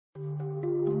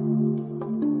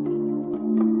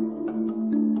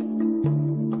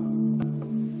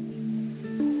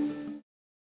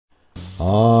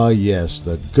Ah, yes,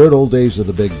 the good old days of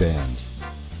the big bands.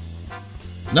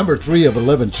 Number 3 of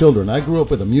 11 children, I grew up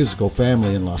with a musical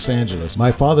family in Los Angeles.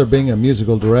 My father, being a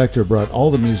musical director, brought all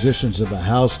the musicians in the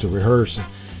house to rehearse,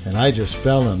 and I just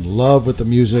fell in love with the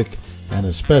music, and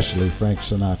especially Frank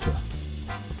Sinatra.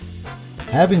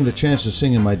 Having the chance to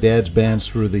sing in my dad's bands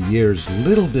through the years,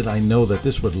 little did I know that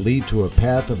this would lead to a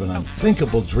path of an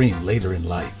unthinkable dream later in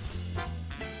life.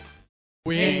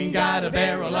 We ain't got a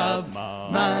barrel of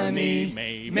money.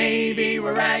 Maybe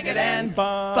we're ragged and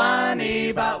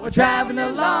funny, but we're traveling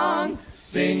along,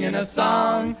 singing a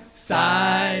song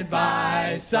side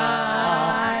by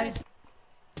side.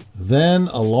 Then,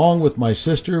 along with my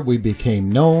sister, we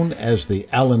became known as the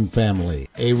Allen Family,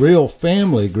 a real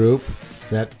family group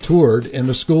that toured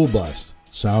in a school bus.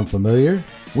 Sound familiar?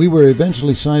 We were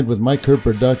eventually signed with Mike Kerr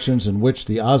Productions, in which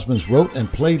the Osmonds wrote and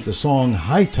played the song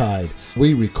High Tide.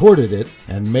 We recorded it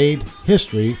and made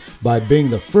history by being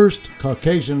the first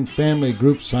Caucasian family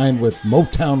group signed with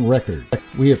Motown Records.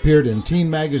 We appeared in teen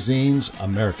magazines,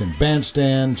 American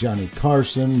Bandstand, Johnny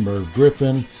Carson, Merv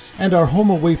Griffin, and our home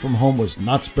away from home was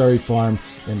Knott's Berry Farm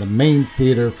in the main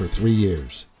theater for 3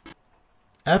 years.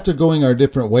 After going our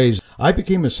different ways, I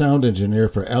became a sound engineer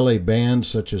for LA bands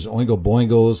such as Oingo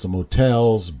Boingos, The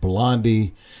Motels,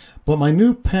 Blondie, but my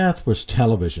new path was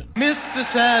television. Missed the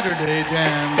Saturday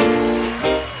jams,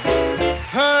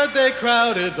 heard they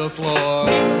crowded the floor,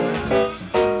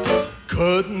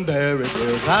 couldn't bear it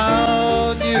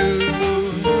without you,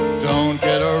 don't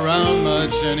get around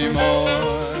much anymore.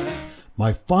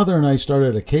 My father and I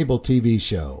started a cable TV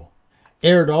show.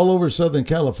 Aired all over Southern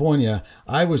California,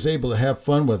 I was able to have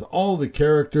fun with all the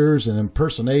characters and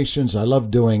impersonations I love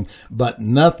doing, but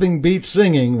nothing beats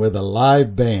singing with a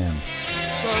live band.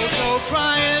 So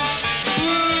crying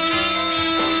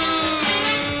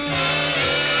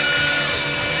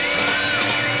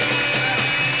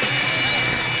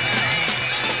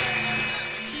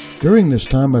During this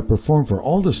time, I performed for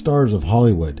all the stars of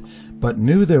Hollywood, but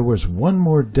knew there was one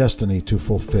more destiny to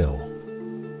fulfill.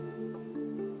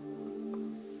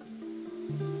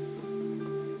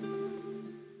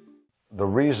 The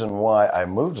reason why I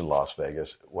moved to Las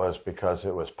Vegas was because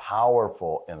it was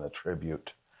powerful in the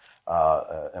tribute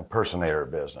impersonator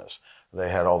business. They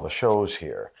had all the shows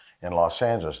here. In Los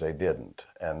Angeles, they didn't.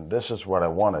 And this is what I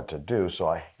wanted to do, so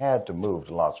I had to move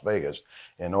to Las Vegas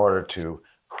in order to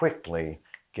quickly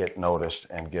get noticed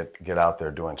and get out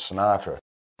there doing Sinatra.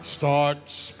 Start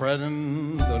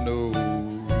spreading the news.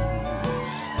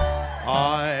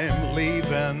 I'm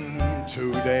leaving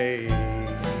today.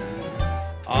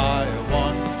 I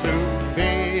want to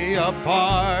be a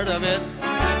part of it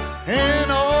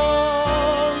in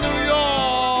old New York.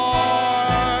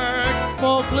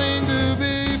 Folk cling to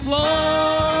be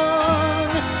flung,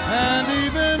 and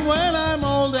even when I'm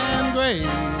old and gray,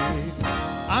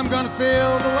 I'm gonna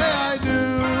feel the way I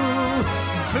do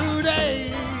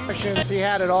today. He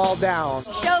had it all down.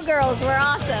 Showgirls were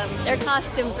awesome. Their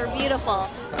costumes were beautiful.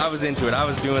 I was into it. I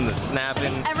was doing the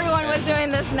snapping. Everyone was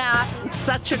doing the snap.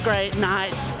 Such a great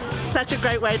night. Such a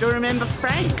great way to remember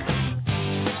Frank.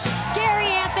 Gary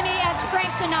Anthony as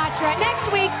Frank Sinatra.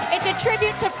 Next week, it's a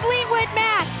tribute to Fleetwood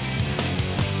Mac.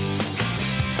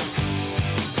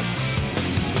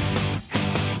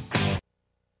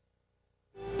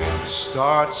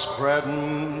 Start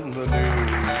spreading the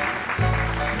news.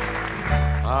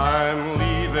 I'm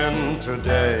leaving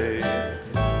today.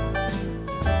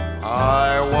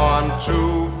 I want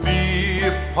to be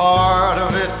a part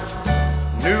of it.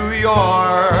 New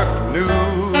York, New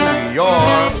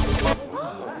York,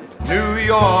 New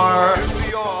York,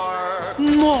 New York,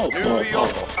 New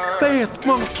York, Bad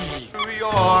monkey. New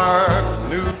York,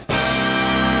 New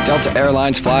York. Delta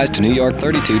Airlines flies to New York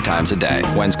 32 times a day.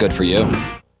 When's good for you?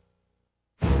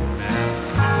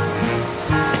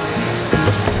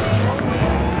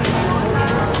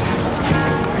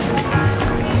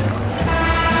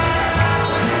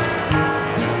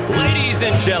 Ladies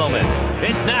and gentlemen,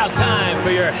 it's now time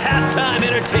for your halftime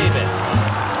entertainment.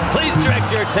 Please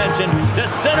direct your attention to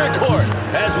center court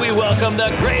as we welcome the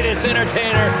greatest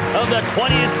entertainer of the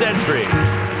 20th century.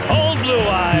 Old Blue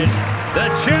Eyes, the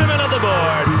chairman of the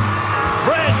board,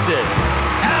 Francis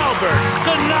Albert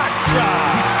Sinatra.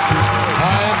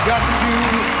 I've got you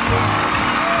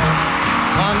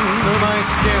under my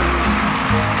skin.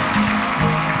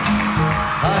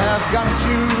 I have got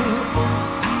you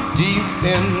deep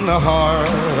in the heart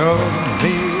of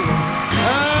me.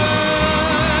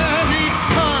 And each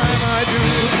time I do,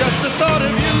 just the thought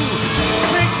of you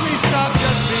makes me stop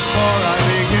just before I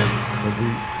begin.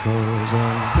 Because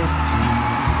I've got you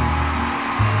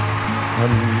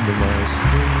under my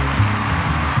skin.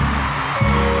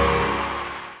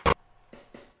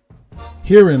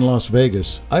 Here in Las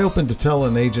Vegas, I opened a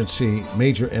talent agency,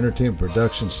 Major Entertainment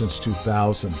Productions, since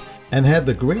 2000, and had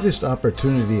the greatest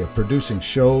opportunity of producing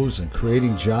shows and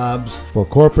creating jobs for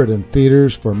corporate and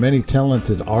theaters for many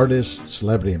talented artists,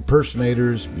 celebrity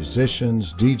impersonators,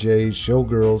 musicians, DJs,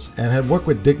 showgirls, and had worked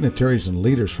with dignitaries and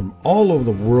leaders from all over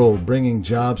the world bringing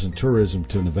jobs and tourism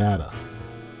to Nevada.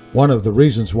 One of the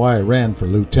reasons why I ran for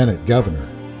lieutenant governor.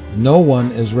 No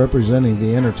one is representing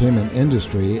the entertainment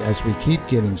industry as we keep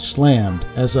getting slammed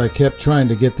as I kept trying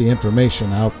to get the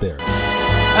information out there.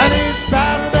 And he's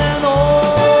better than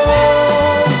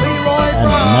old Leroy And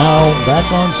now back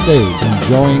on stage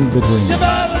enjoying the dream.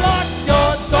 Brown.